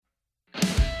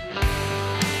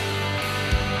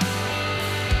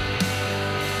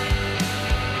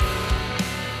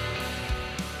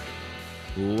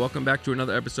welcome back to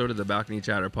another episode of the Balcony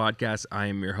Chatter podcast. I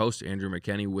am your host, Andrew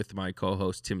McKenney, with my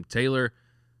co-host, Tim Taylor.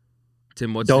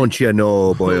 Tim, what's Don't you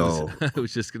know, boyo? I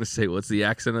was just going to say, what's the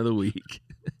accent of the week?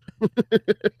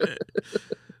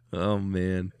 Oh,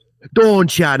 man.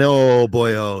 Don't you know,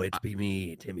 boyo? It's be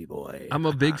me, Timmy boy. I'm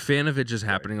a big fan of it just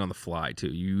happening on the fly, too.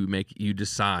 You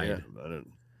decide. Yeah,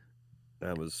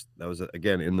 that was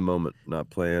again in the moment, not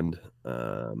planned.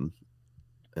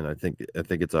 And I think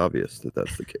it's obvious that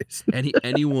that's the case.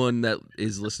 Anyone that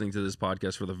is listening to this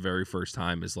podcast for the very first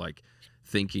time is like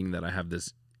thinking that I have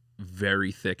this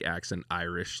very thick accent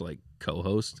Irish like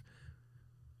co-host,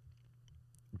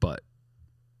 but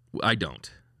I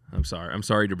don't. I'm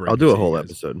sorry to bring. I'll do a whole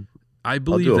episode. I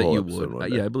believe that you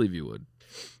would. Yeah, I believe you would.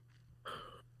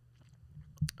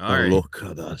 All right. Look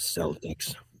at the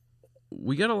Celtics.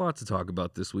 We got a lot to talk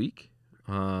about this week.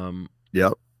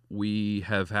 Yep. We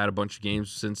have had a bunch of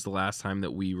games since the last time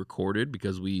that we recorded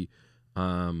because we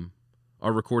are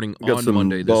recording on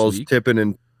Monday this week.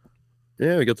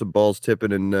 We got some balls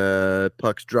tipping and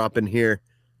pucks dropping here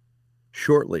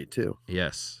shortly too.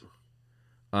 Yes.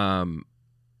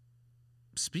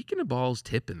 Speaking of balls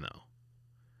tipping though,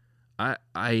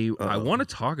 I want to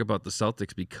talk about the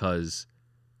Celtics because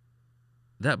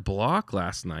that block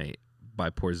last night by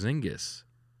Porzingis,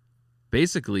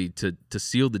 basically to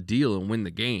seal the deal and win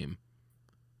the game.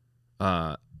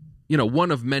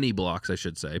 One of many blocks, I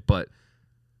should say, but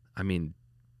I mean,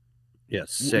 yeah,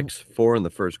 6-4 in the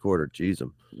first quarter. Jeez,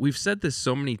 we've said this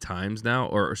so many times now,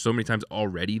 or so many times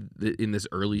already in this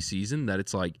early season, that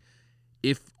it's like,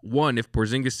 if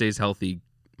Porzingis stays healthy,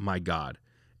 my God,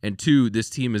 and two, this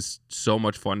team is so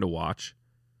much fun to watch.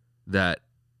 That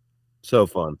so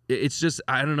fun. It's just,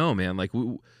 I don't know, man. Like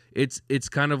it's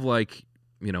kind of like,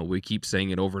 we keep saying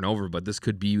it over and over, but this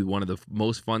could be one of the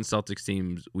most fun Celtics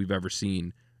teams we've ever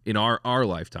seen in our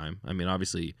lifetime. I mean,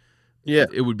 obviously, yeah,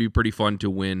 it would be pretty fun to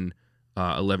win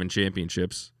 11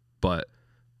 championships, but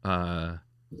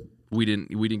we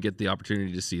didn't get the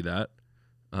opportunity to see that.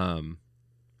 I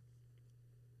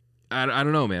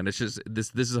don't know, man. It's just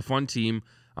this is a fun team.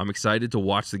 I'm excited to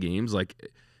watch the games. Like,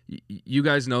 you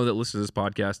guys know that listen to this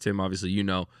podcast, Tim. Obviously,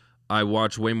 I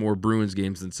watch way more Bruins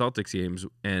games than Celtics games,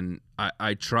 and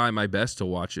I try my best to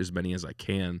watch as many as I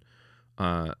can.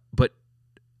 But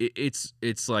it's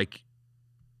like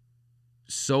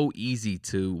so easy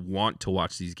to want to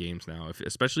watch these games now,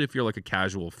 especially if you're like a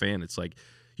casual fan. It's like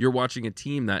you're watching a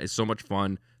team that is so much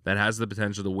fun, that has the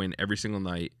potential to win every single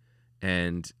night,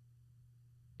 and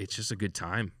it's just a good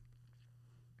time.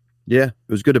 Yeah, it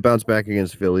was good to bounce back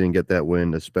against Philly and get that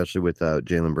win, especially without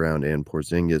Jaylen Brown and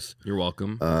Porzingis. You're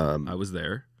welcome. I was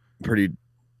there.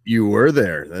 You were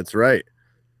there. That's right.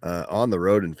 On the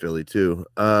road in Philly too.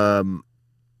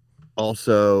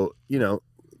 Also,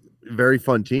 very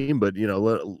fun team, but a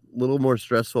little more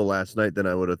stressful last night than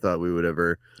I would have thought we would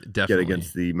ever get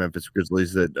against the Memphis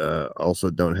Grizzlies that also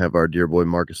don't have our dear boy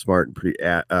Marcus Smart,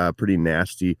 and pretty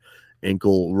nasty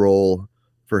ankle roll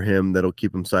for him that'll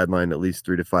keep him sidelined at least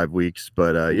 3 to 5 weeks.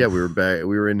 But we were back.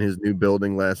 We were in his new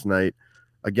building last night.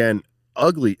 Again,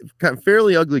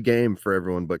 fairly ugly game for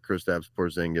everyone but Kristaps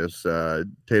Porzingis.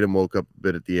 Tatum woke up a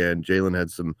bit at the end. Jaylen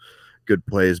had some good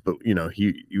plays, but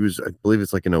he was, I believe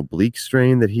it's like an oblique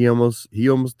strain that he almost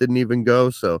didn't even go.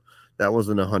 So that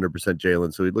wasn't 100%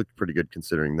 Jaylen. So he looked pretty good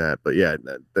considering that. But yeah,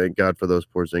 thank God for those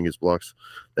Porzingis blocks.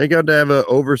 Thank God to have a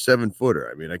over 7-footer.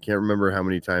 I mean, I can't remember how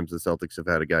many times the Celtics have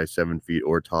had a guy 7 feet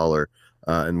or taller.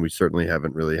 And we certainly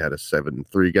haven't really had a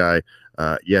 7'3" guy.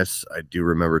 Yes, I do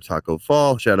remember Taco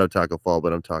Fall. Shout out Taco Fall,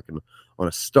 but I'm talking on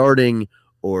a starting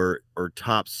or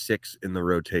top 6 in the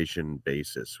rotation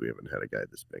basis. We haven't had a guy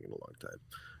this big in a long time.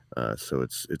 So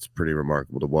it's pretty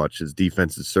remarkable to watch. His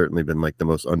defense has certainly been like the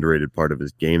most underrated part of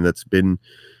his game that's been,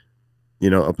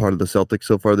 a part of the Celtics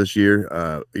so far this year.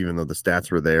 Even though the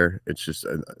stats were there, it's just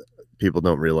people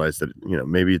don't realize that,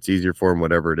 maybe it's easier for him,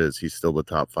 whatever it is. He's still the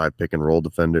top 5 pick and roll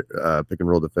defender.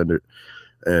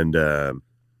 And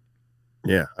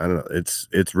yeah, I don't know.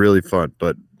 It's really fun,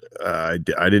 but I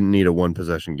didn't need a 1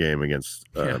 possession game against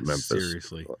Memphis.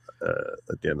 Seriously.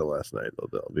 At the end of last night,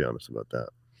 I'll be honest about that.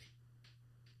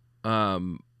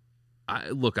 I'm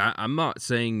not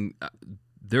saying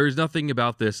there's nothing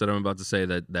about this that I'm about to say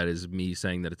that is me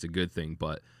saying that it's a good thing,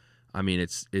 but I mean,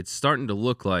 it's starting to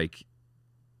look like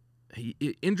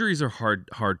injuries are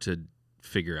hard to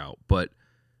figure out, but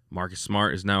Marcus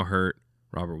Smart is now hurt.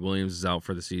 Robert Williams is out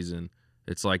for the season.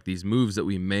 It's like these moves that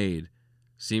we made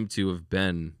seem to have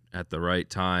been at the right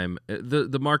time.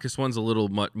 The Marcus one's a little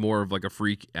more of like a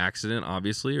freak accident,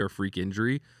 obviously, or freak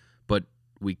injury, but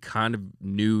we kind of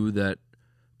knew that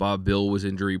Bob Bill was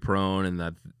injury prone and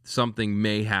that something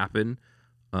may happen.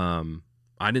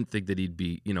 I didn't think that he'd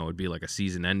be, it'd be like a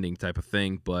season-ending type of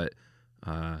thing, but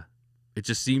it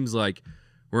just seems like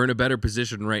we're in a better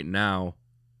position right now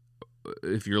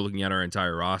if you're looking at our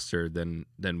entire roster than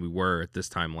we were at this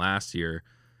time last year.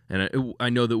 And I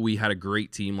know that we had a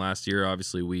great team last year.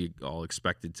 Obviously, we all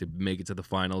expected to make it to the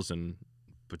finals and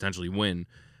potentially win,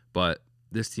 but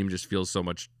this team just feels so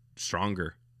much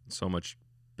stronger, so much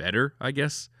better, I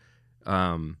guess.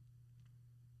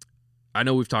 I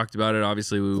know we've talked about it.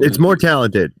 Obviously, it's more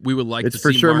talented. We would like it's to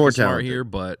for see sure Marcus more Smart talented here,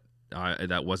 but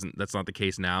that's not the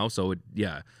case now. So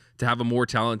to have a more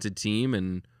talented team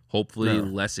and hopefully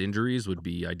less injuries would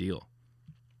be ideal.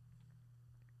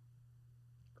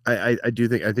 I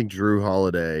think Drew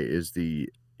Holiday is the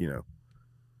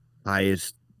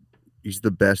highest. He's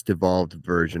the best evolved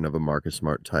version of a Marcus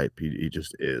Smart type. He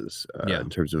just is in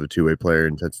terms of a two-way player,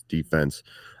 intense defense.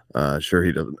 Sure,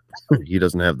 he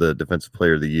doesn't have the defensive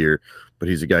player of the year, but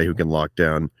he's a guy who can lock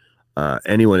down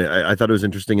anyone. I thought it was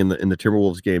interesting in the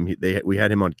Timberwolves game. We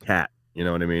had him on Cat. You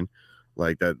know what I mean?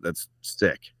 Like that. That's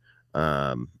sick.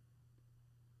 That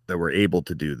we're able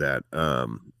to do that.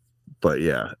 But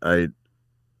yeah,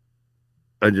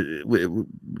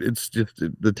 it's just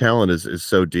the talent is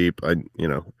so deep. I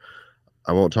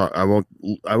won't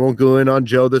go in on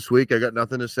Joe this week. I got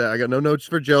nothing to say. I got no notes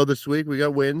for Joe this week. We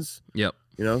got wins. Yep.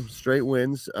 Straight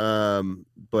wins.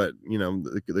 But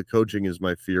the coaching is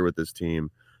my fear with this team.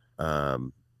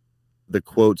 The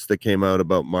quotes that came out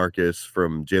about Marcus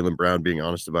from Jaylen Brown being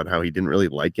honest about how he didn't really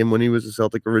like him when he was a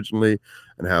Celtic originally,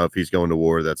 and how if he's going to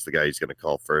war, that's the guy he's going to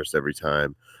call first every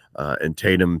time. And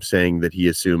Tatum saying that he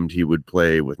assumed he would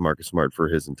play with Marcus Smart for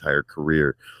his entire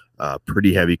career.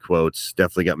 Pretty heavy quotes,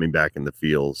 definitely got me back in the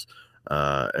feels.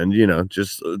 And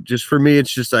just for me,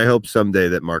 it's just I hope someday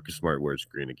that Marcus Smart wears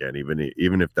green again,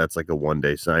 even if that's like a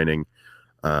one-day signing.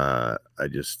 I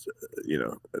just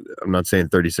I'm not saying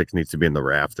 36 needs to be in the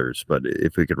rafters, but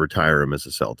if we could retire him as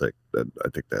a Celtic, then I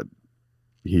think that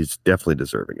he's definitely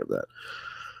deserving of that.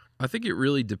 I think it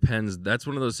really depends. That's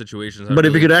one of those situations. But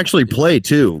if he could actually play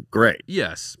too, great.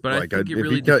 Yes, but I think it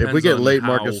really depends. If we get late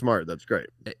Marcus Smart, that's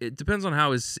great. It depends on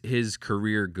how his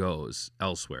career goes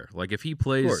elsewhere. Like if he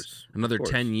plays another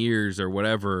 10 years or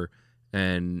whatever,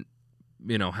 and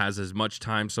has as much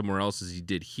time somewhere else as he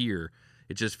did here,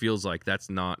 it just feels like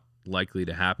that's not likely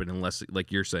to happen unless,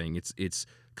 like you're saying, it's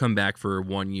come back for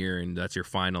 1 year and that's your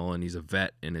final, and he's a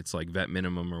vet and it's like vet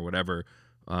minimum or whatever.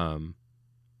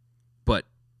 But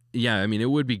yeah, I mean, it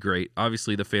would be great.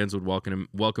 Obviously, the fans would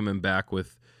welcome him back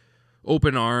with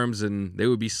open arms, and they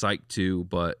would be psyched too.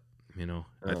 But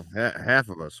half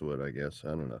of us would, I guess. I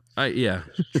don't know. Yeah,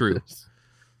 true.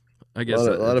 I guess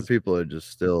a lot of people are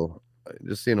just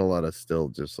seeing a lot of still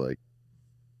just like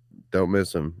don't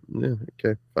miss him. Yeah,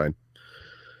 okay, fine.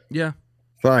 Yeah,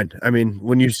 fine. I mean,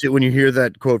 when you hear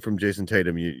that quote from Jason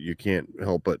Tatum, you can't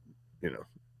help but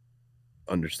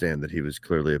understand that he was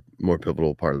clearly a more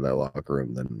pivotal part of that locker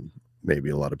room than maybe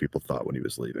a lot of people thought when he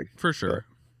was leaving. For sure.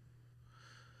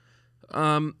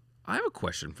 I have a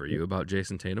question for you about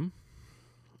Jason Tatum.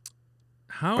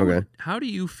 How do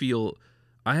you feel?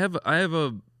 I have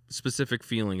a specific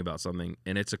feeling about something,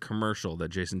 and it's a commercial that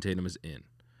Jason Tatum is in,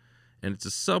 and it's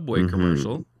a Subway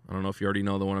commercial. I don't know if you already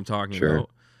know the one I'm talking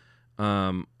about.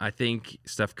 I think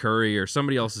Steph Curry or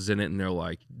somebody else is in it, and they're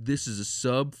like, "This is a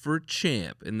sub for a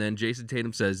champ," and then Jason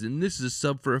Tatum says, "And this is a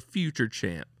sub for a future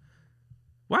champ."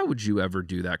 Why would you ever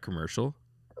do that commercial?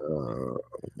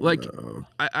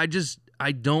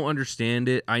 I don't understand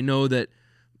it. I know that,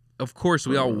 of course,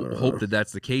 we all hope that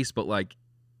that's the case, but like,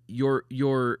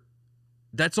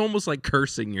 that's almost like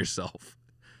cursing yourself.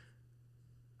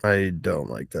 I don't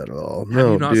like that at all. Have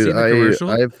you not seen the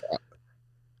commercial?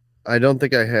 I don't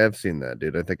think I have seen that,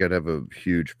 dude. I think I'd have a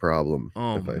huge problem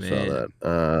if I saw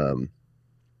that.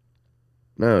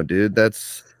 No, dude,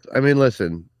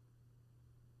 listen.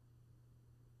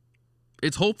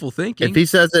 It's hopeful thinking. If he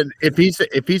says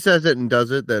it and does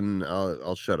it, then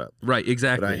I'll shut up. Right,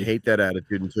 exactly. But I hate that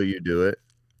attitude until you do it.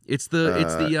 It's the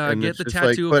get the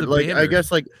tattoo of the banner. I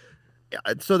guess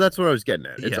so that's what I was getting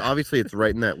at. It's obviously it's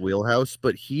right in that wheelhouse,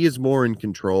 but he is more in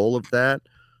control of that.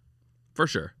 For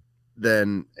sure.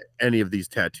 Than any of these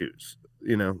tattoos,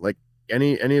 like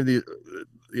any of these,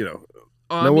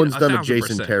 no one's done a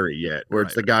Jason Terry yet, where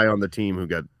it's the guy on the team who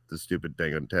got the stupid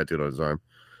thing tattooed on his arm,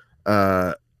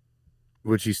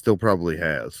 which he still probably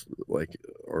has,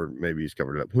 or maybe he's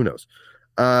covered it up. Who knows?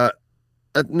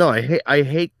 No, I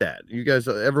hate that. You guys,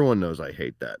 everyone knows I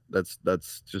hate that.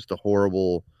 That's just a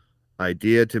horrible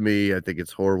idea to me. I think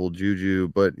it's horrible juju,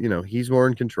 but he's more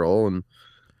in control, and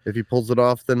If he pulls it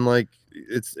off, then like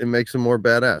it makes him more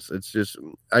badass. It's just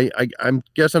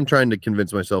I'm trying to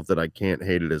convince myself that I can't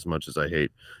hate it as much as I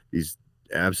hate these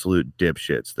absolute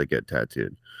dipshits that get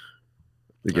tattooed.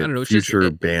 They get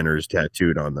future banners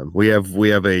tattooed on them. We have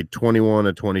a 21,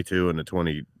 a 22, and a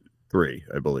 23,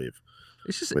 I believe.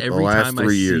 It's just every time I see it, the last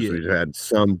 3 years we've had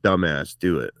some dumbass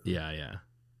do it. Yeah.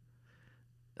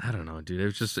 I don't know, dude.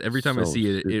 It's just every time I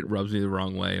see it, it rubs me the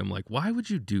wrong way. I'm like, why would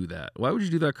you do that? Why would you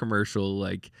do that commercial?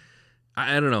 Like,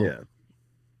 I don't know. Yeah.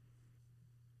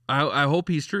 I hope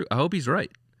he's true. I hope he's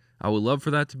right. I would love for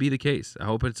that to be the case. I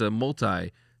hope it's a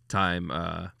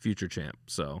multi-time future champ.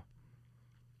 So,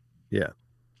 yeah.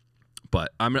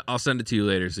 But I'll send it to you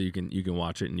later so you can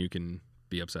watch it and you can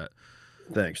be upset.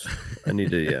 Thanks. I need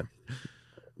to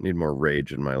need more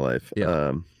rage in my life.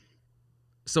 Yeah.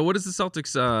 So what is the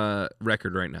Celtics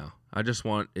record right now? I just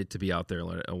want it to be out there.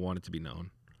 I want it to be known.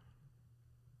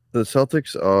 The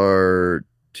Celtics are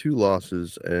 2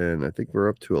 losses, and I think we're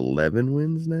up to 11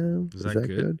 wins now. Is that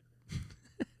good?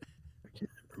 I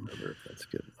can't remember if that's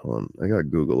good. Hold on. I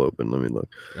got Google open. Let me look.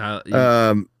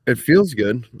 It feels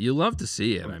good. You love to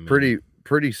see it. I'm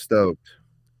pretty stoked.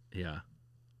 Yeah.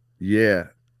 Yeah.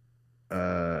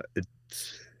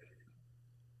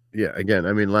 Again,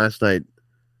 I mean, last night,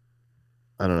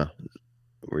 I don't know.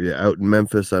 We're out in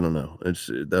Memphis. I don't know.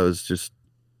 That was just,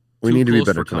 we need to be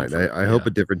better tonight. I hope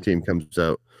a different team comes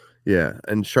out. Yeah.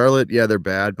 And Charlotte, they're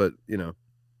bad, but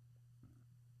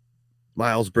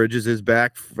Miles Bridges is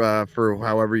back for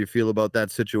however you feel about that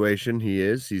situation.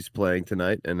 He's playing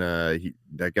tonight. And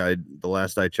that guy, the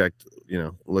last I checked,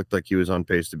 looked like he was on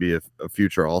pace to be a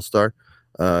future All-Star.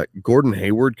 Gordon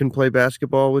Hayward can play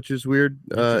basketball, which is weird.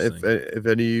 If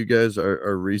any of you guys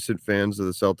are recent fans of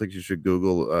the Celtics, you should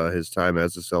Google his time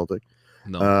as a Celtic.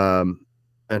 No.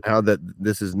 And how that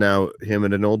this is now him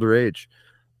at an older age.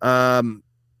 I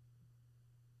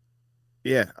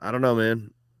don't know, man.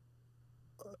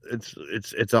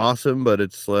 It's awesome, but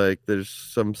it's like there's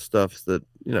some stuff that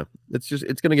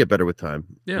it's gonna get better with time.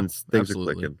 Yeah, and things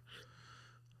absolutely. are clicking.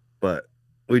 But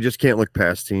we just can't look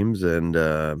past teams, and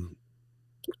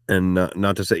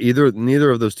not to say neither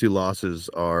of those 2 losses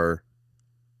are.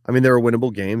 I mean, there are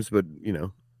winnable games, but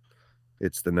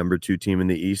it's the number 2 team in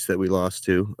the East that we lost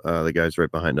to. The guys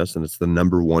right behind us, and it's the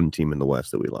number 1 team in the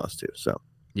West that we lost to. So,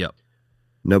 yep.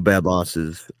 No bad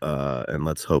losses, and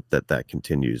let's hope that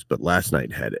continues. But last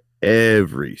night had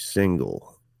every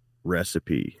single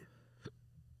recipe,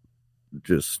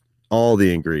 just all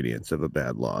the ingredients of a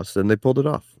bad loss, and they pulled it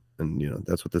off. And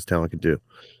that's what this talent can do.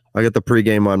 I got the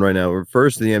pregame on right now. We're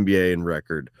first in the NBA in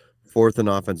record, 4th in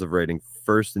offensive rating,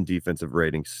 1st in defensive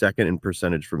rating, 2nd in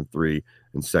percentage from 3,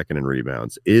 and 2nd in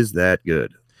rebounds. Is that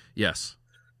good? Yes.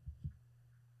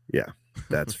 Yeah,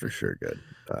 that's for sure good.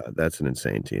 That's an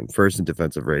insane team. 1st in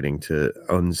defensive rating to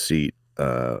unseat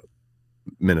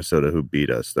Minnesota, who beat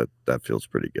us. That feels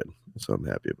pretty good. So I'm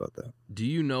happy about that. Do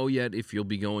you know yet if you'll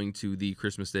be going to the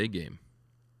Christmas Day game?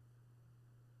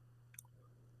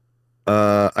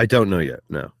 I don't know yet.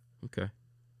 No. Okay.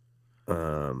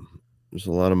 There's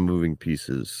a lot of moving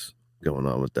pieces going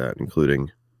on with that,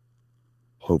 including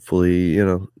hopefully,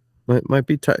 might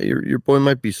be your boy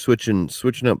might be switching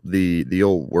up the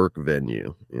old work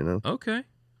venue, Okay.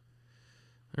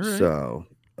 All right. So,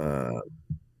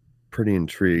 pretty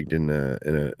intrigued in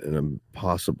a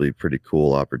possibly pretty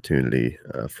cool opportunity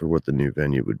for what the new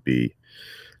venue would be.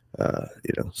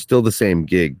 Still the same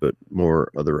gig, but more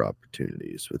other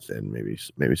opportunities within,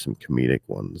 maybe some comedic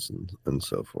ones and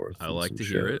so forth. I like to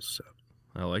hear it. So.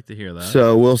 I like to hear that.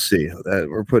 So we'll see. That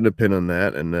we're putting a pin on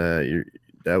that, and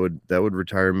that would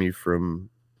retire me from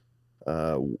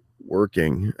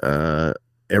working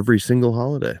every single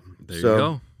holiday. There you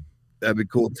go. That'd be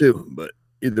cool too. But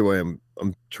either way, I'm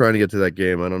trying to get to that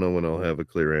game. I don't know when I'll have a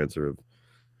clear answer of.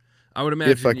 I would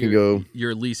imagine if I can go,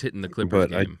 you're at least hitting the Clippers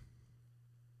game.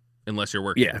 Unless you're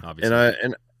working, obviously.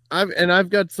 And I've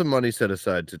got some money set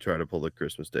aside to try to pull the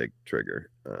Christmas Day trigger.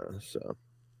 So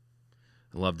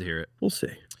I'd love to hear it. We'll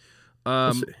see.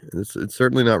 It's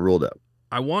certainly not ruled out.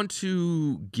 I want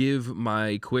to give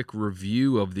my quick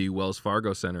review of the Wells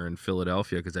Fargo Center in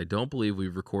Philadelphia because I don't believe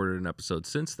we've recorded an episode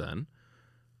since then.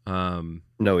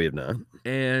 No, we have not.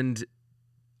 And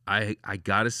I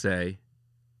gotta say,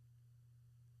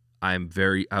 I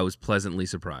was pleasantly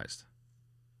surprised.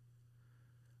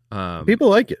 People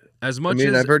like it. I've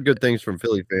heard good things from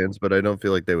Philly fans, but I don't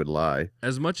feel like they would lie.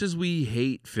 As much as we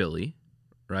hate Philly,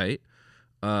 right?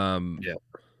 Yeah.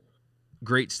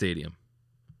 Great stadium.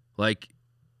 Like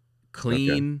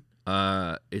clean.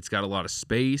 Okay. It's got a lot of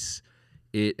space.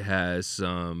 It has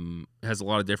a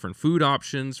lot of different food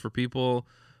options for people.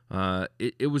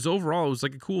 it was overall, it was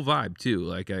like a cool vibe too.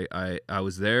 Like I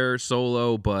was there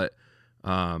solo, but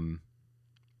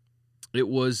it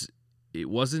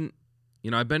wasn't,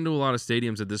 I've been to a lot of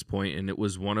stadiums at this point, and it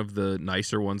was one of the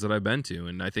nicer ones that I've been to.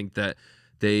 And I think that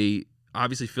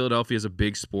obviously Philadelphia is a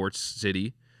big sports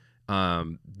city.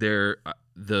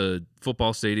 The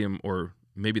football stadium, or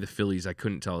maybe the Phillies, I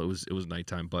couldn't tell. It was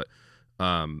nighttime, but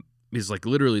is like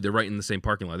literally they're right in the same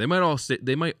parking lot. They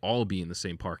might all be in the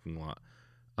same parking lot.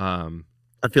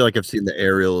 I feel like I've seen the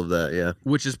aerial of that, yeah.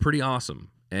 Which is pretty awesome.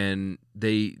 And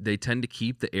they tend to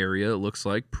keep the area, it looks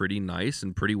like, pretty nice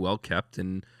and pretty well kept,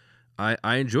 and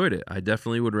I enjoyed it. I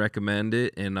definitely would recommend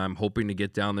it, and I'm hoping to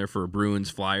get down there for a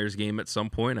Bruins-Flyers game at some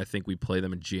point. I think we play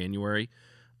them in January,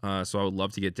 so I would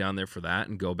love to get down there for that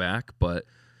and go back. But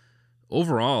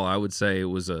overall, I would say it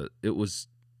was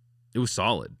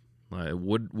solid. I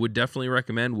would definitely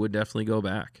recommend, would definitely go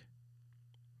back.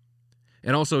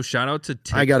 And also, shout out to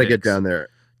Tick I got to Picks. get down there.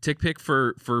 Tick Pick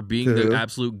for being the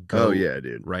absolute GOAT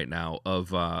dude. right now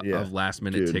of last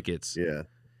minute tickets. Yeah.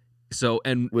 So,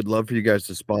 and would love for you guys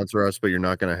to sponsor us, but you're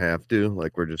not going to have to.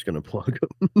 Like, we're just going to plug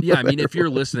them. Yeah, I mean, if you're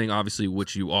listening, obviously,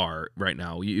 which you are right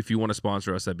now, if you want to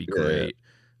sponsor us, that'd be great.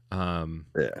 Yeah,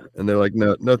 and they're like,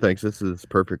 no, thanks. This is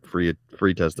perfect free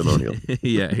testimonial.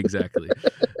 Yeah, exactly.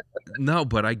 No,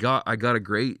 but I got a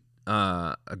great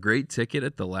ticket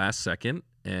at the last second,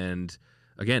 and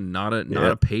again, not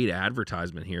a paid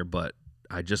advertisement here, but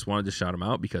I just wanted to shout them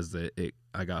out because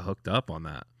I got hooked up on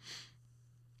that.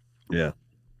 Yeah.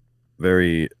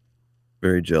 Very,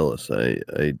 very jealous.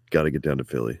 I got to get down to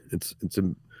Philly. It's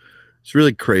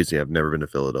really crazy. I've never been to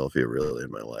Philadelphia really in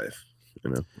my life.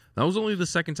 That was only the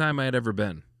second time I had ever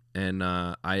been, and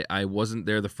I wasn't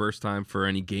there the first time for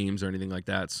any games or anything like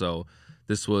that. So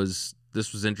this was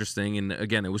interesting, and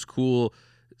again, it was cool,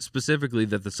 specifically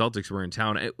that the Celtics were in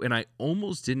town, and I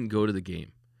almost didn't go to the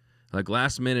game. Like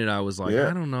last minute, I was like,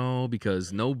 I don't know,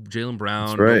 because no Jaylen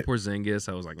Brown, no Porzingis.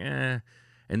 I was like,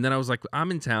 And then I was like,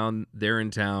 I'm in town. They're in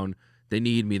town. They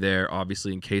need me there,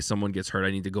 obviously, in case someone gets hurt.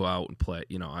 I need to go out and play.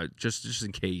 Just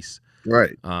in case.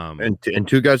 Right. And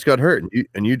two guys got hurt,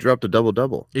 and you dropped a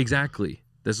double-double. Exactly.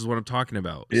 This is what I'm talking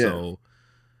about. Yeah. So,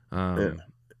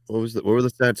 What were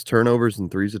the stats? Turnovers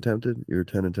and threes attempted. You were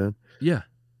 10 and 10. Yeah.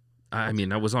 I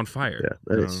mean, I was on fire.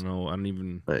 Yeah. Nice. I don't know. I don't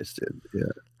even. Nice, dude.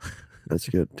 Yeah. That's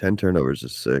good. 10 turnovers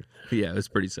is sick. Yeah, it was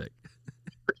pretty sick.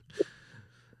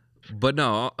 But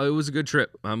no, it was a good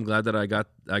trip. I'm glad that I got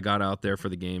out there for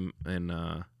the game, and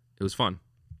it was fun.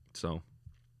 So,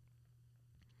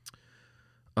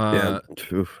 and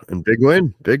big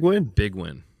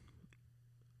win.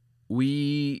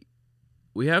 We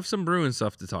have some Bruins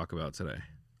stuff to talk about today,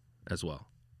 as well.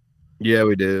 Yeah,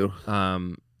 we do.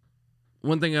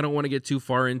 One thing I don't want to get too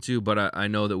far into, but I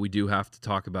know that we do have to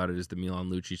talk about it, is the Milan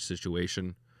Lucic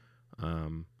situation.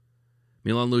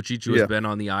 Milan Lucic has been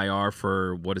on the IR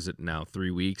for, what is it now,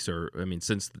 3 weeks?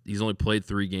 Since he's only played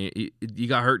 3 games. He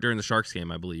got hurt during the Sharks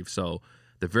game, I believe. So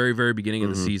the very, very beginning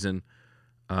of the season.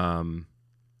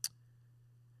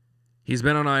 He's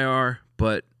been on IR,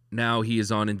 but now he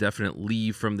is on indefinite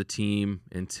leave from the team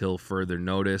until further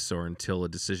notice, or until a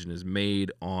decision is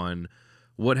made on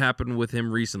what happened with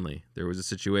him recently. There was a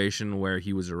situation where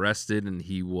he was arrested, and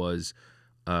he was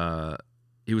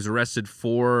arrested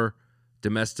for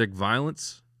domestic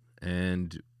violence.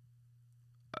 And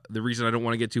the reason I don't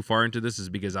want to get too far into this is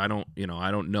because I don't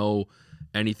know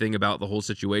anything about the whole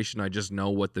situation. I just know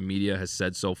what the media has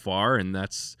said so far, and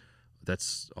that's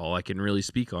all I can really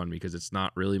speak on, because it's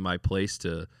not really my place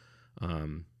to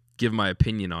give my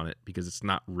opinion on it, because it's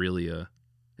not really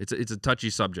it's a touchy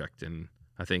subject, and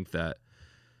I think that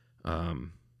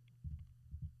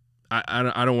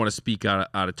I don't want to speak out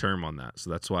of term on that. So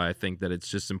that's why I think that it's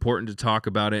just important to talk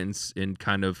about it and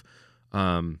kind of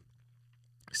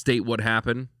state what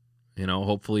happened.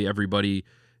 Hopefully everybody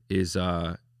is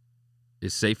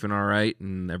safe and all right,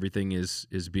 and everything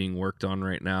is being worked on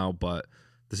right now. But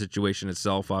the situation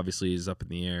itself obviously is up in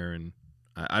the air, and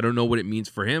I don't know what it means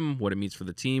for him, what it means for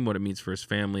the team, what it means for his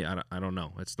family. I don't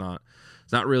know. It's not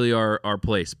really our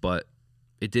place, but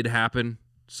it did happen.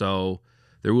 So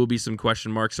there will be some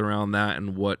question marks around that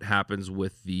and what happens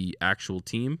with the actual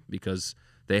team, because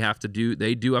they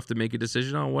do have to make a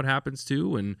decision on what happens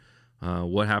too, and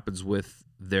what happens with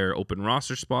their open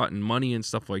roster spot and money and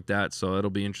stuff like that. So it'll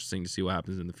be interesting to see what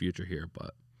happens in the future here.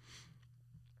 But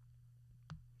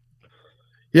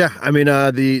yeah, I mean,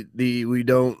 we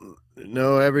don't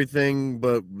know everything,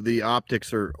 but the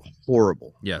optics are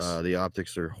horrible. Yes, the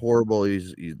optics are horrible.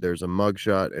 There's a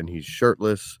mugshot, and he's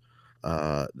shirtless.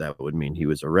 That would mean he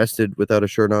was arrested without a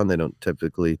shirt on. They don't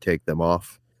typically take them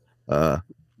off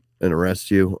and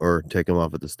arrest you or take them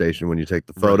off at the station when you take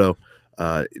the photo.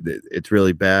 Right. It's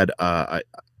really bad. I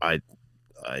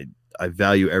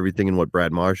value everything in what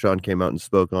Brad Marchand came out and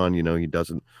spoke on. He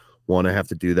doesn't want to have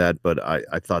to do that, but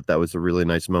I thought that was a really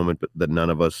nice moment, but that none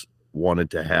of us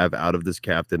wanted to have out of this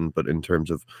captain. But in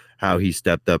terms of how he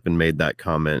stepped up and made that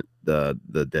comment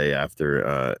the day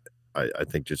after, I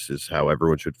think just is how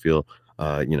everyone should feel.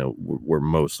 We're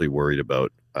mostly worried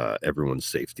about everyone's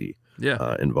safety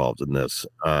involved in this,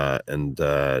 and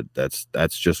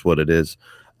that's just what it is.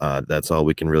 That's all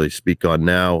we can really speak on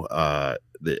now. I'll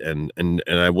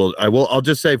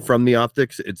just say from the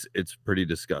optics, it's pretty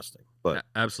disgusting. But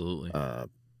absolutely,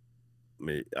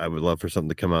 I would love for something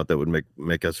to come out that would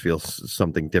make us feel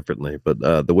something differently. But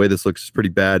the way this looks is pretty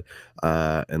bad.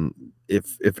 And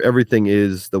if everything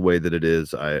is the way that it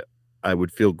is, I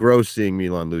would feel gross seeing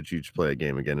Milan Lucic play a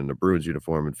game again in a Bruins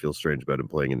uniform and feel strange about him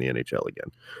playing in the NHL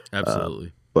again.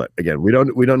 Absolutely. But again, we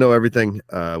don't know everything.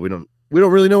 We don't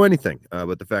really know anything.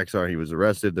 But the facts are he was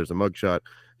arrested. There's a mugshot.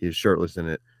 He is shirtless in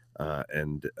it.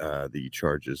 And the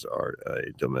charges are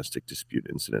a domestic dispute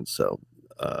incident. So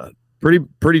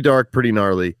pretty dark, pretty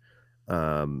gnarly.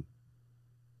 And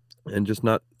just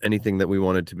not anything that we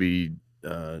wanted to be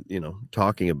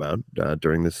talking about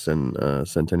during this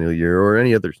centennial year or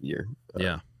any other year. But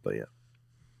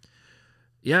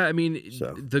I mean,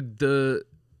 so. the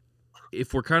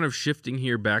if we're kind of shifting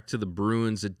here back to the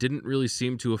Bruins, it didn't really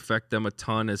seem to affect them a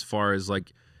ton as far as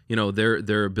like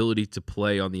their ability to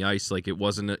play on the ice. Like it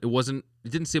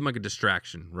didn't seem like a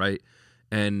distraction, right?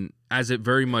 And as it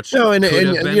very much and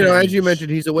as you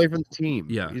mentioned, he's away from the team.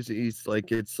 Yeah, he's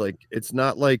like it's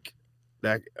not like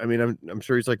that. I mean, I'm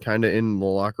sure he's like kind of in the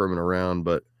locker room and around,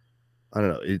 but I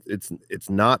don't know. It's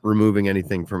not removing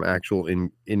anything from actual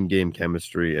in-game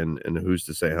chemistry, and who's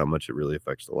to say how much it really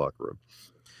affects the locker room.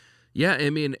 Yeah, I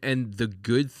mean, and the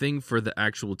good thing for the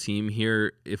actual team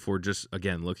here, if we're just,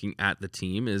 again, looking at the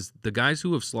team, is the guys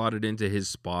who have slotted into his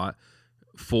spot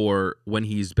for when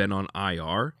he's been on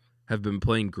IR have been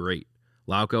playing great.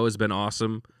 Lauko has been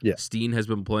awesome. Yeah. Steen has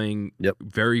been playing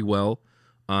very well.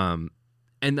 And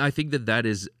I think that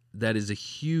is a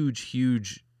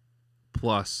huge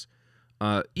plus.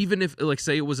 Even if, like,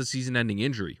 say it was a season-ending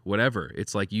injury, whatever,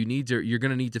 it's like you're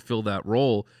going to need to fill that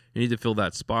role. You need to fill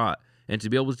that spot. And to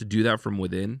be able to do that from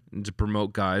within and to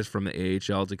promote guys from the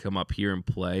AHL to come up here and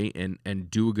play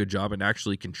and do a good job and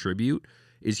actually contribute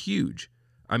is huge.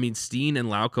 I mean, Steen and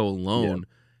Lauko alone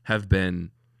have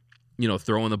been,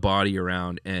 throwing the body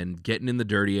around and getting in the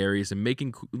dirty areas and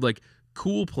making like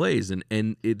cool plays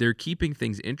and they're keeping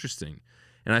things interesting.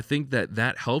 And I think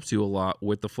that helps you a lot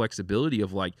with the flexibility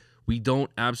of like, we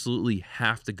don't absolutely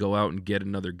have to go out and get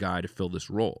another guy to fill this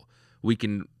role. We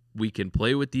can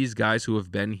play with these guys who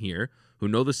have been here, who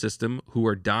know the system, who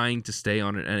are dying to stay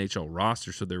on an NHL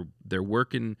roster. So they're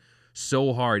working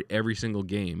so hard every single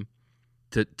game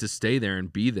to stay there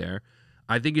and be there.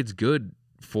 I think it's good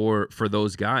for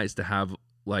those guys to have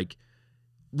like,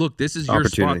 look, this is your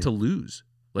spot to lose.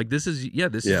 Like this is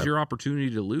your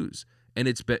opportunity to lose. And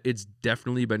it's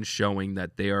definitely been showing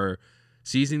that they are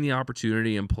seizing the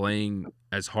opportunity and playing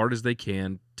as hard as they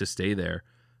can to stay there.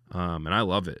 And I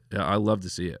love it. I love to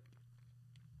see it.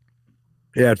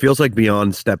 Yeah, it feels like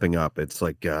beyond stepping up. It's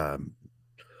like, I'm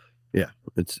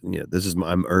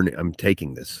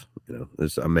taking this,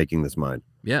 I'm making this mine.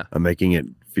 Yeah. I'm making it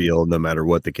feel no matter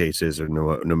what the case is or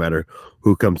no matter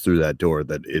who comes through that door,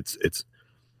 that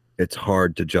it's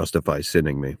hard to justify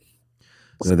sinning me.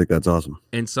 And I think that's awesome.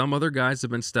 And some other guys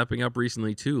have been stepping up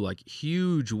recently too, like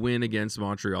huge win against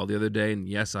Montreal the other day. And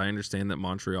yes, I understand that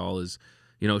Montreal is,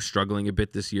 struggling a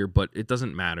bit this year, but it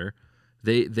doesn't matter.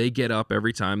 They get up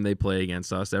every time they play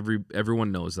against us.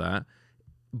 Everyone knows that.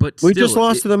 But we just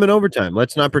lost to them in overtime.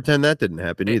 Let's not pretend that didn't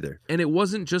happen either. And it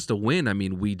wasn't just a win. I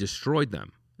mean, we destroyed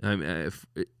them. I mean,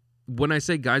 when I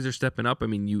say guys are stepping up, I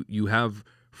mean you have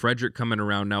Frederick coming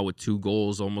around now with 2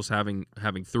 goals, almost having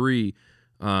 3.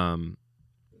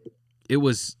 It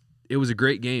was a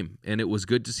great game, and it was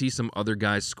good to see some other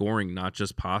guys scoring, not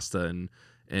just Pasta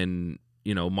and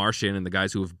Marchand and the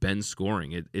guys who have been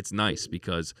scoring. It's nice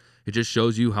because it just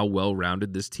shows you how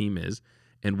well-rounded this team is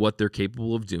and what they're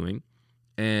capable of doing.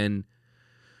 And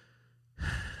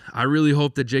I really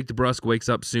hope that Jake DeBrusk wakes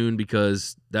up soon,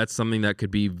 because that's something that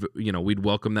could be, we'd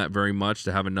welcome that very much,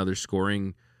 to have another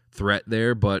scoring threat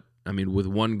there. But, I mean, with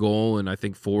 1 goal and I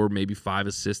think 4, maybe 5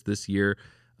 assists this year,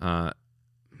 the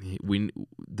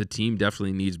team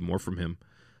definitely needs more from him.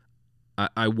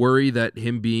 I worry that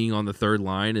him being on the third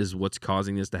line is what's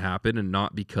causing this to happen, and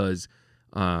not because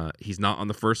he's not on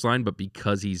the first line, but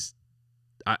because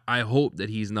I hope that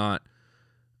he's not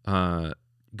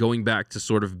going back to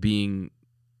sort of being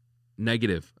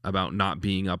negative about not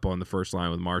being up on the first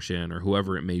line with Marchand or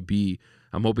whoever it may be.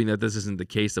 I'm hoping that this isn't the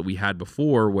case that we had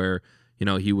before where,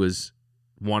 he was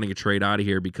wanting a trade out of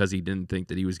here because he didn't think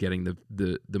that he was getting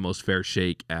the most fair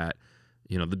shake at,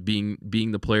 being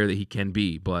the player that he can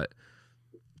be. But,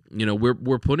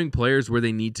 we're putting players where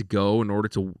they need to go in order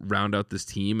to round out this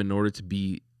team, in order to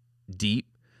be deep.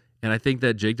 And I think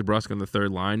that Jake DeBrusk on the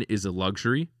third line is a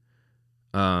luxury.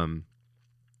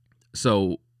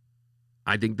 So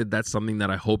I think that that's something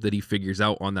that I hope that he figures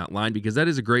out on that line, because that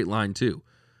is a great line too.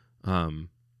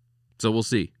 So we'll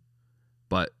see.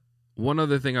 But one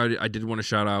other thing I did want to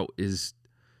shout out is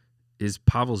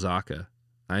Pavel Zacha.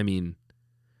 I mean,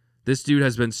 this dude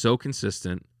has been so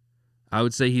consistent. I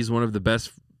would say he's one of the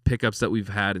best pickups that we've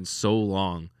had in so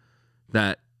long,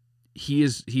 that he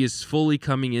is fully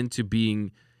coming into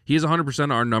being. He is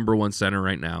 100% our number one center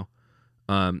right now.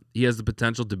 He has the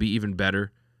potential to be even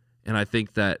better, and I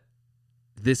think that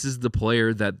this is the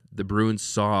player that the Bruins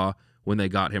saw when they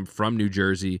got him from New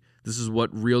Jersey. This is what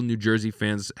real New Jersey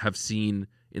fans have seen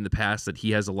in the past, that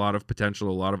he has a lot of potential,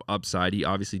 a lot of upside. He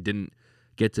obviously didn't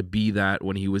get to be that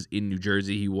when he was in New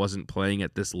Jersey. He wasn't playing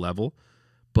at this level.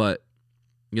 But,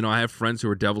 I have friends who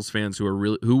are Devils fans who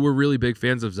were really big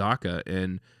fans of Zacha,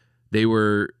 and they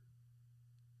were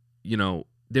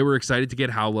excited to get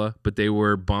Haula, but they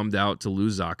were bummed out to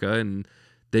lose Zacha, and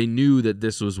they knew that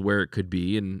this was where it could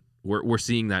be, and we're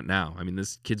seeing that now. I mean,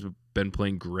 this kid's been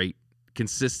playing great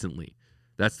consistently.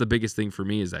 That's the biggest thing for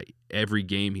me, is that every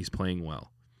game he's playing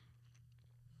well.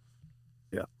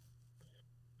 Yeah.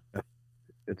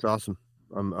 It's awesome.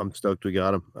 I'm stoked we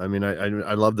got him. I mean,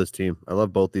 I love this team. I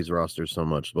love both these rosters so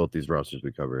much. Both these rosters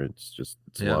we cover. It's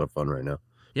a lot of fun right now.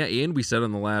 Yeah, and we said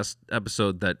on the last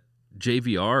episode that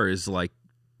JVR is like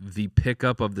the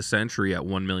pickup of the century at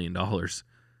 $1 million.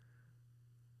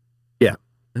 Yeah.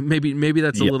 Maybe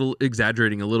that's a little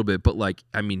exaggerating a little bit, but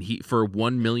he for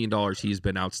 $1 million, he's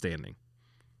been outstanding.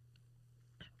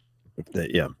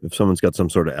 If someone's got some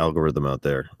sort of algorithm out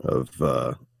there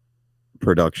of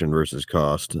production versus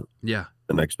cost,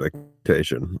 an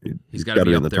expectation, he's got to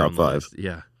be in the top five.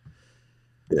 Yeah.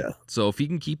 Yeah. So if he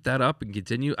can keep that up and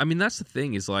continue, I mean, that's the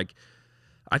thing is I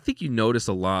think you notice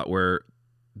a lot where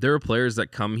there are players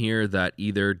that come here that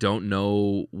either don't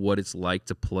know what it's like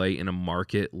to play in a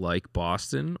market like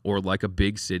Boston or like a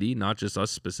big city, not just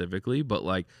us specifically,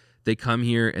 but they come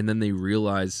here and then they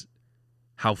realize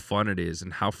how fun it is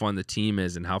and how fun the team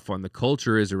is and how fun the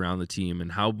culture is around the team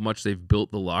and how much they've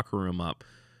built the locker room up.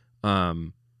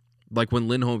 When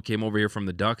Lindholm came over here from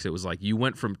the Ducks, it was you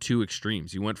went from two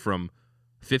extremes. You went from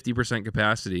 50%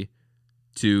 capacity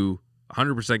to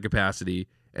 100% capacity,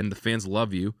 and the fans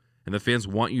love you and the fans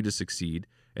want you to succeed,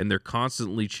 and they're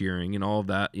constantly cheering and all of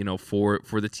that,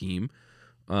 for the team.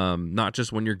 Not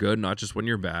just when you're good, not just when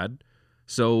you're bad.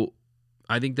 So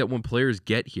I think that when players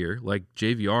get here, like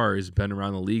JVR has been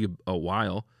around the league a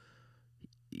while.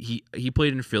 He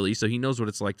played in Philly, so he knows what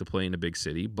it's like to play in a big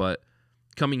city. But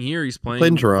coming here, he's played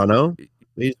in Toronto.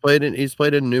 He's played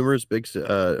in numerous big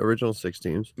original six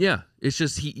teams. Yeah, it's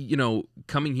just he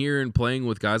coming here and playing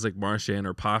with guys like Marchand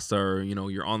or Pasta, or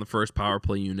you're on the first power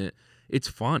play unit. It's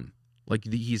fun.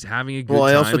 He's having a good time. Well,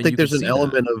 I also think there's an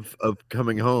element of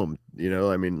coming home.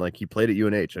 I mean, he played at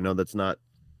UNH. I know that's not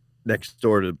next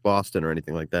door to Boston or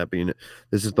anything like that, but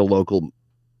this is the local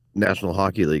National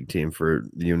Hockey League team for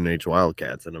the UNH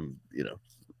Wildcats, and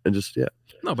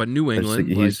No, but New England,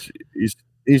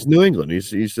 he's New England.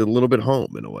 He's a little bit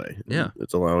home in a way. Yeah,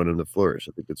 it's allowing him to flourish.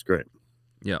 I think it's great.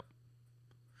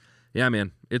 Yeah,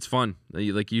 man, it's fun.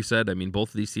 Like you said, I mean, both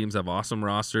of these teams have awesome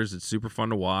rosters. It's super fun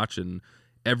to watch, and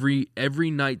every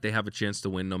night they have a chance to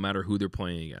win, no matter who they're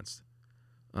playing against.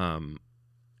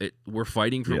 We're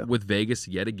fighting with Vegas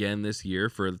yet again this year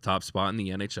for the top spot in the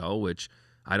NHL, which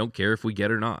I don't care if we get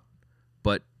or not.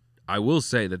 But I will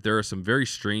say that there are some very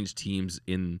strange teams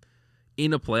in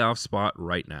a playoff spot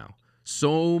right now.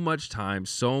 So much time,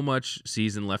 so much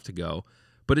season left to go.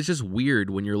 But it's just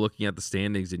weird when you're looking at the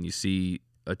standings and you see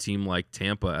a team like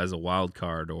Tampa as a wild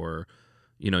card, or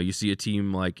you see a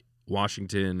team like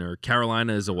Washington or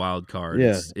Carolina as a wild card.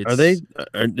 Yeah,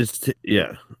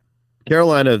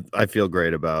 Carolina, I feel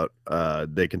great about.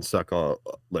 They can suck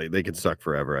they can suck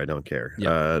forever. I don't care.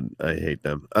 Yeah. I hate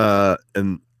them.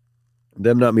 And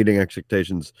them not meeting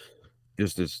expectations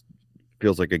just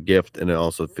feels like a gift, and it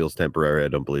also feels temporary. I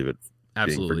don't believe it.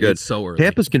 Absolutely, for good. It's so early.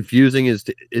 Tampa's confusing. Is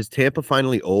Tampa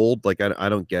finally old? I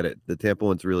don't get it. The Tampa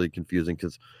one's really confusing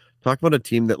because talk about a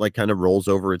team that kind of rolls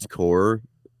over its core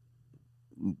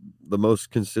the most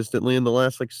consistently in the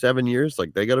last 7 years.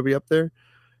 They got to be up there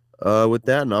with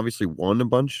that, and obviously won a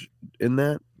bunch in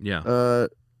that. Yeah.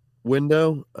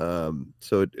 window.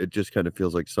 So it just kind of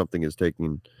feels like something's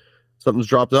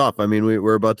dropped off. I mean,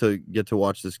 we're about to get to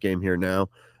watch this game here now.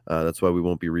 That's why we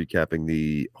won't be recapping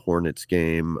the Hornets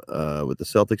game with the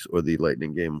Celtics or the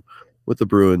Lightning game with the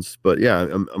Bruins. But yeah,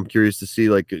 I'm curious to see,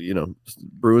 like,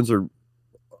 Bruins are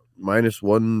minus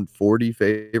 140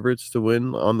 favorites to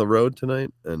win on the road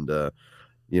tonight. And,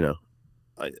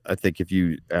 I think if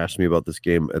you asked me about this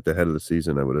game at the head of the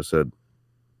season, I would have said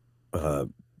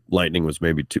Lightning was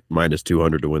maybe minus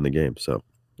 200 to win the game. So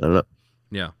I don't know.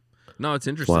 Yeah. No, it's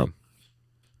interesting.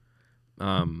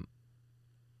 Wow.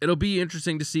 It'll be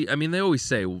interesting to see. I mean, they always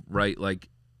say, right, like,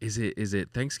 is it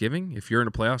Thanksgiving? If you're in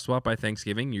a playoff spot by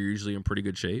Thanksgiving, you're usually in pretty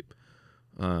good shape.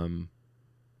 And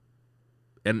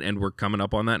we're coming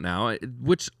up on that now,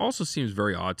 which also seems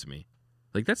very odd to me.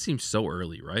 Like, that seems so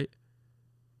early, right?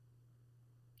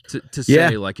 To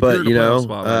say, like, if you're in a playoff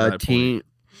spot by that point.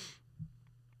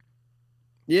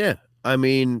 Yeah, I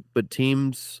mean, but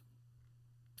teams,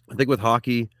 I think with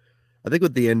hockey, I think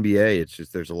with the NBA, it's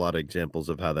just there's a lot of examples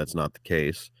of how that's not the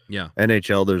case. Yeah.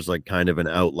 NHL, there's like kind of an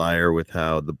outlier with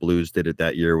how the Blues did it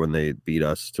that year when they beat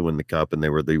us to win the cup, and they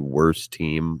were the worst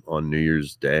team on New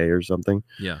Year's Day or something.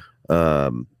 Yeah.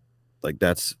 Like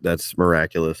that's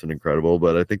miraculous and incredible.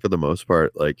 But I think for the most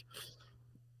part, like,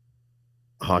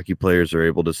 hockey players are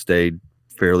able to stay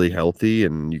fairly healthy,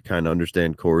 and you kind of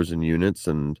understand cores and units,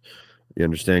 and you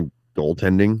understand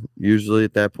goaltending usually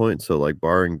at that point. So, like,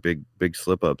 barring big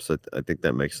slip ups, I think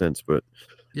that makes sense. But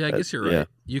yeah, I guess you're right. Yeah.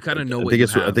 You kind of know what I you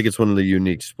have. I think it's one of the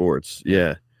unique sports.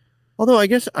 Yeah. Although I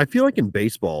guess I feel like in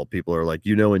baseball, people are like,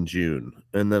 in June,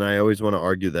 and then I always want to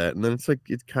argue that, and then it's like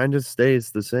it kind of stays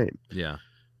the same. Yeah.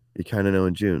 You kind of know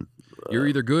in June. You're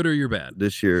either good or you're bad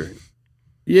this year.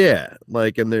 Yeah,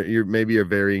 like, and you're maybe a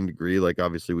varying degree. Like,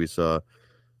 obviously, we saw,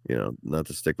 not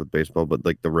to stick with baseball, but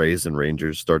like the Rays and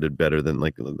Rangers started better than,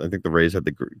 like, I think the Rays had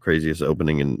the craziest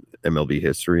opening in MLB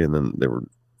history, and then they were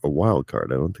a wild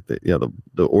card. I don't think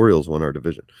the Orioles won our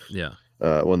division. Yeah,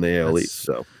 won the AL East.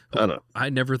 So I don't know. I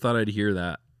never thought I'd hear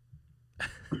that.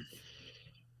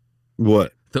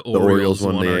 What? The Orioles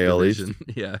won the AL East.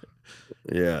 Yeah,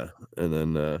 and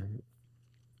then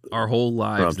our whole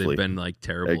lives they've been like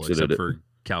terrible, except for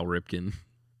Cal Ripken.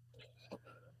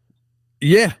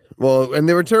 Yeah, well, and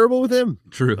they were terrible with him.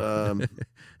 True.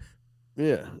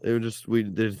 Yeah, they were just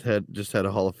had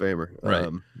a Hall of Famer. Right.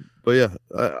 But yeah,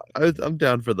 I'm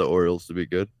down for the Orioles to be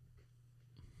good.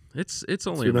 It's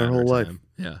only a matter of time.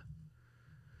 Yeah.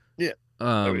 Yeah.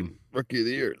 I mean, rookie of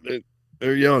the year.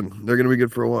 They're young. They're gonna be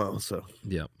good for a while. So.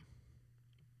 Yeah.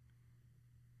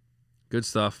 Good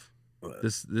stuff.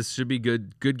 This should be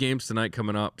good games tonight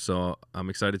coming up, so I'm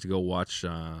excited to go watch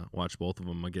both of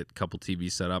them. I get a couple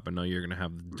TVs set up. I know you're gonna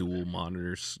have the dual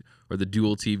monitors or the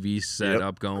dual TV set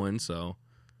up going. So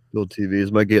dual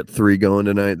TVs might get 3 going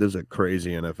tonight. There's a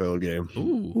crazy NFL game.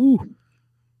 Ooh.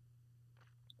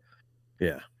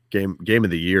 Yeah, game of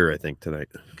the year, I think, tonight.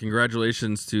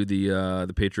 Congratulations to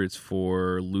the Patriots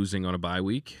for losing on a bye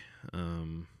week.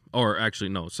 Or actually,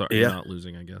 no, sorry, not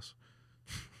losing, I guess.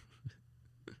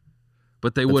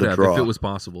 But they would have if it was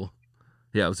possible.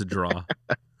 Yeah, it was a draw.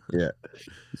 Yeah,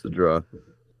 it's a draw.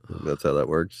 That's how that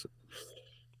works.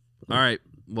 All right.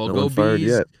 Well, go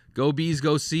Bees. Go Bees,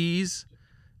 go C's.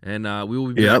 And we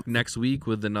will be back next week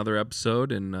with another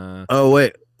episode. And oh,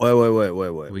 wait. We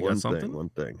got something? One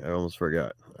thing. I almost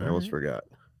forgot.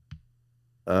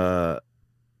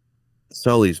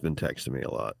 Sully's been texting me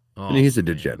a lot. Oh, and he's a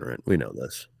degenerate. We know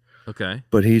this. Okay.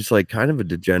 But he's like kind of a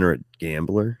degenerate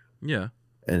gambler. Yeah.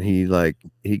 And he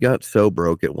got so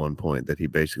broke at one point that he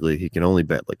can only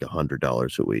bet like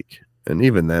 $100 a week. And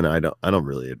even then I don't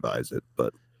really advise it,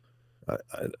 but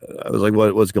I was like,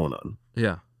 what's going on?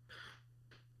 Yeah.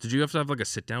 Did you have to have like a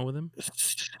sit down with him?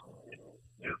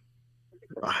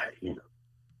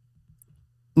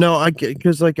 No,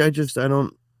 because like I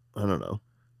don't know.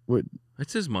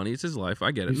 It's his money. It's his life.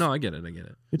 I get it. No, I get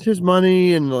it. It's his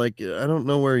money, and like I don't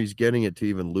know where he's getting it to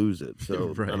even lose it. So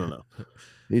right. I don't know.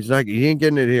 He ain't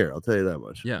getting it here. I'll tell you that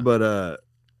much. Yeah. But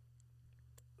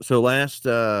so last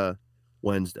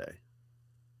Wednesday,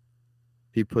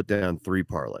 he put down 3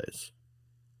 parlays.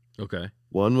 Okay.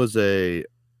 One was and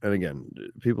again,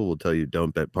 people will tell you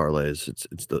don't bet parlays.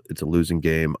 It's a losing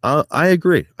game. I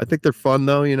agree. I think they're fun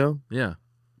though. Yeah.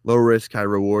 Low risk, high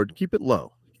reward. Keep it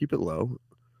low.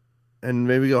 And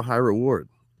maybe go high reward,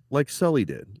 like Sully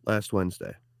did last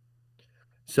Wednesday.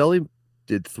 Sully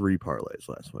did 3 parlays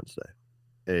last Wednesday.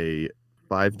 A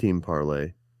 5-team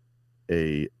parlay,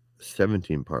 a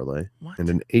 7-team parlay, and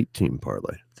an 8-team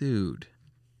parlay. Dude.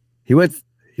 He went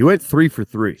 3 for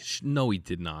 3. No, he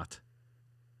did not.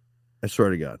 I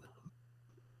swear to God.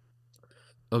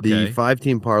 The Okay.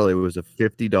 5-team parlay was a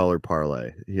 $50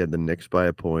 parlay. He had the Knicks by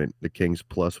a point, the Kings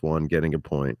 +1 getting a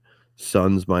point,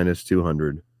 Suns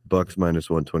 -200, Bucks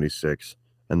 -126,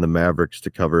 and the Mavericks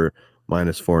to cover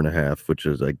 -4.5, which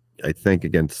is I think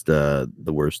against the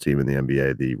worst team in the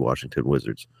NBA, the Washington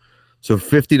Wizards. So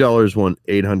 $50 won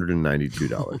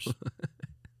 $892.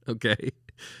 Okay.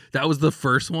 That was the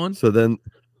first one? So then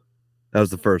that was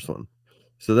the first one.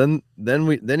 So then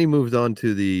he moved on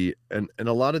to the and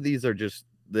a lot of these are just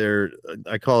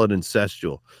I call it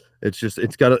incestual.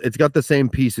 It's got the same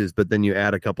pieces, but then you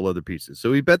add a couple other pieces.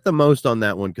 So he bet the most on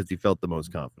that one because he felt the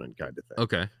most confident, kind of thing.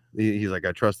 Okay. He's like,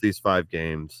 I trust these 5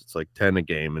 games. It's like 10 a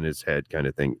game in his head, kind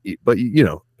of thing. But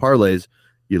parlays,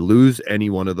 you lose any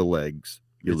one of the legs,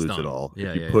 you lose it all.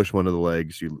 Yeah, if you push one of the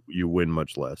legs, you win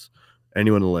much less.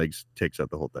 Any one of the legs takes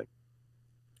out the whole thing.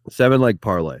 7-leg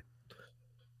parlay.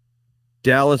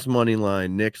 Dallas money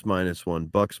line, Knicks -1,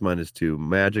 Bucks -2,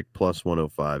 Magic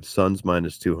 +105, Suns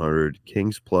 -200,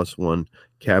 Kings +1,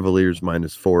 Cavaliers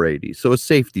 -480. So a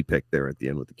safety pick there at the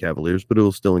end with the Cavaliers, but it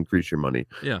will still increase your money.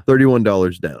 Yeah.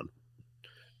 $31 down.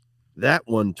 That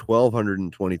one,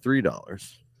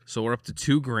 $1,223. So we're up to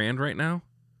 $2,000 right now?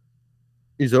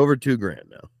 He's over $2,000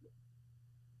 now.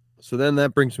 So then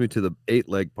that brings me to the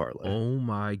 8-leg parlay. Oh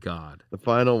my God. The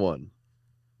final one.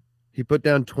 He put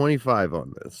down 25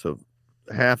 on this. So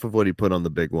half of what he put on the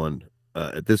big one.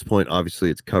 At this point, obviously,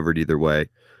 it's covered either way,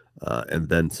 and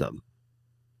then some.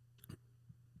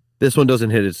 This one doesn't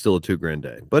hit. It's still a $2,000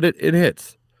 day, but it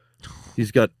hits.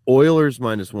 He's got Oilers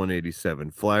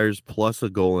 -187, Flyers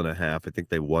 +1.5. I think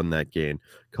they won that game.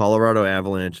 Colorado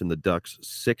Avalanche and the Ducks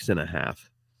 6.5.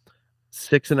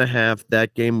 6.5.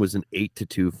 That game was an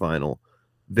 8-2 final.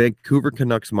 Vancouver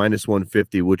Canucks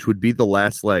 -150, which would be the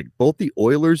last leg. Both the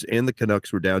Oilers and the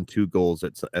Canucks were down 2 goals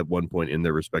at one point in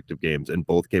their respective games, and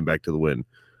both came back to the win.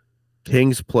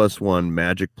 Kings +1,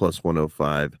 Magic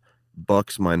 +105,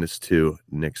 Bucks -2,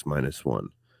 Knicks -1.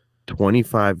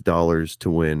 $25 to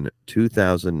win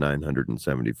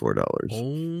 $2,974.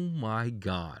 Oh my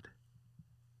God.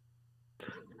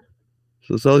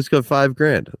 So Sully's got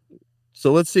 $5,000.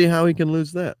 So let's see how he can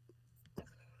lose that.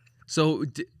 So,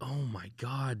 oh my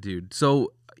God, dude.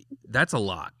 So that's a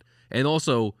lot. And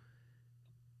also,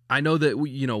 I know that,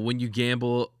 when you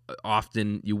gamble,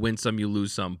 often you win some, you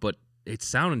lose some, but it's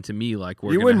sounding to me like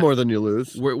you win more than you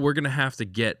lose. We're going to have to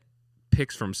get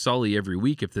picks from Sully every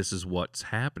week if this is what's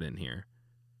happening here.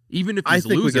 Even if he's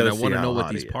losing, I want to know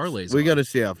what these parlays are. We got to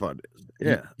see how fun it is.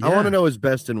 Yeah. I want to know his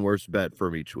best and worst bet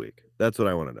from each week. That's what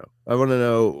I want to know. I want to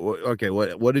know, okay,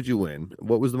 what did you win?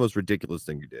 What was the most ridiculous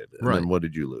thing you did? And then what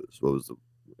did you lose? What was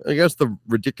the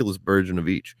ridiculous version of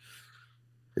each?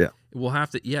 Yeah. We'll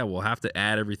have to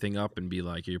add everything up and be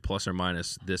like, you're plus or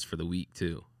minus this for the week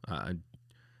too. I'm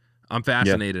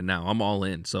fascinated now. I'm all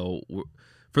in. So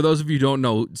for those of you who don't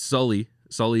know, Sully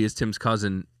is Tim's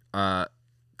cousin.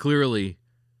 Clearly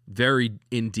very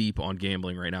in deep on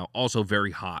gambling right now. Also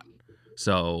very hot.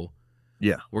 So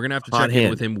yeah, we're gonna have to check in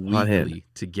with him weekly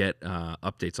to get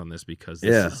updates on this because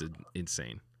this is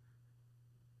insane.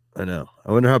 I know.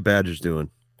 I wonder how Badger's doing.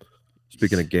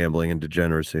 Speaking of gambling and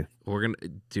degeneracy, we're gonna,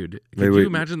 dude. Can you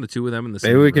imagine the two of them in the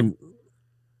same? Maybe we room? can.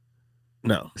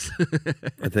 No,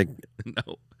 I think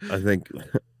no. I think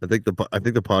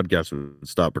the podcast would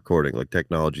stop recording. Like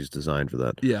technology's designed for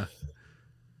that. Yeah.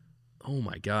 Oh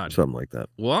my God. Something like that.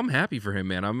 Well, I'm happy for him,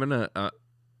 man. I'm gonna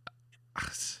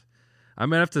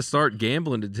have to start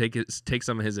gambling to take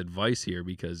some of his advice here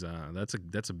because that's a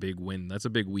big win. That's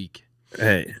a big week.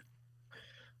 Hey,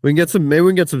 maybe we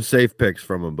can get some safe picks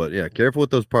from him, but yeah, careful with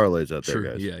those parlays out there,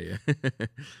 guys. Yeah.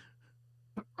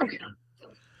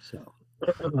 So,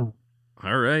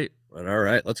 all right.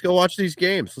 Let's go watch these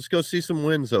games. Let's go see some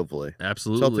wins. Hopefully,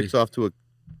 absolutely. Celtics off to a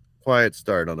quiet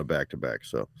start on a back-to-back.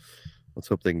 So let's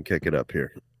hope they can kick it up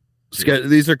here.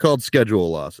 These are called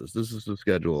schedule losses. This is a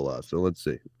schedule loss, so let's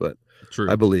see. But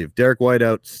I believe Derek White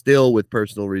out still with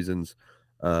personal reasons.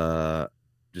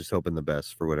 Just hoping the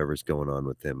best for whatever's going on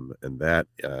with him. And that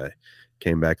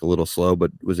came back a little slow,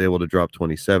 but was able to drop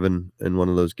 27 in one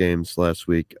of those games last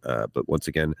week. But once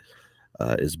again,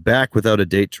 is back without a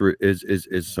date to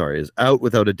is out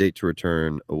without a date to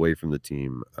return, away from the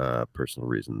team. Personal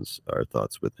reasons. Our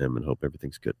thoughts with him, and hope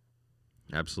everything's good.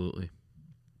 Absolutely.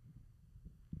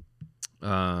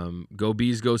 Go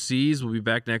Bees, go C's. We'll be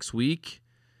back next week,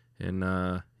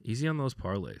 and easy on those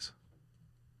parlays.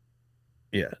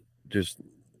 Yeah, just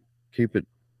keep it.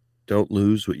 Don't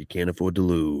lose what you can't afford to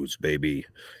lose, baby.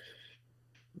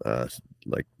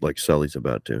 Like Sully's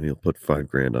about to. He'll put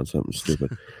 $5,000 on something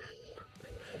stupid.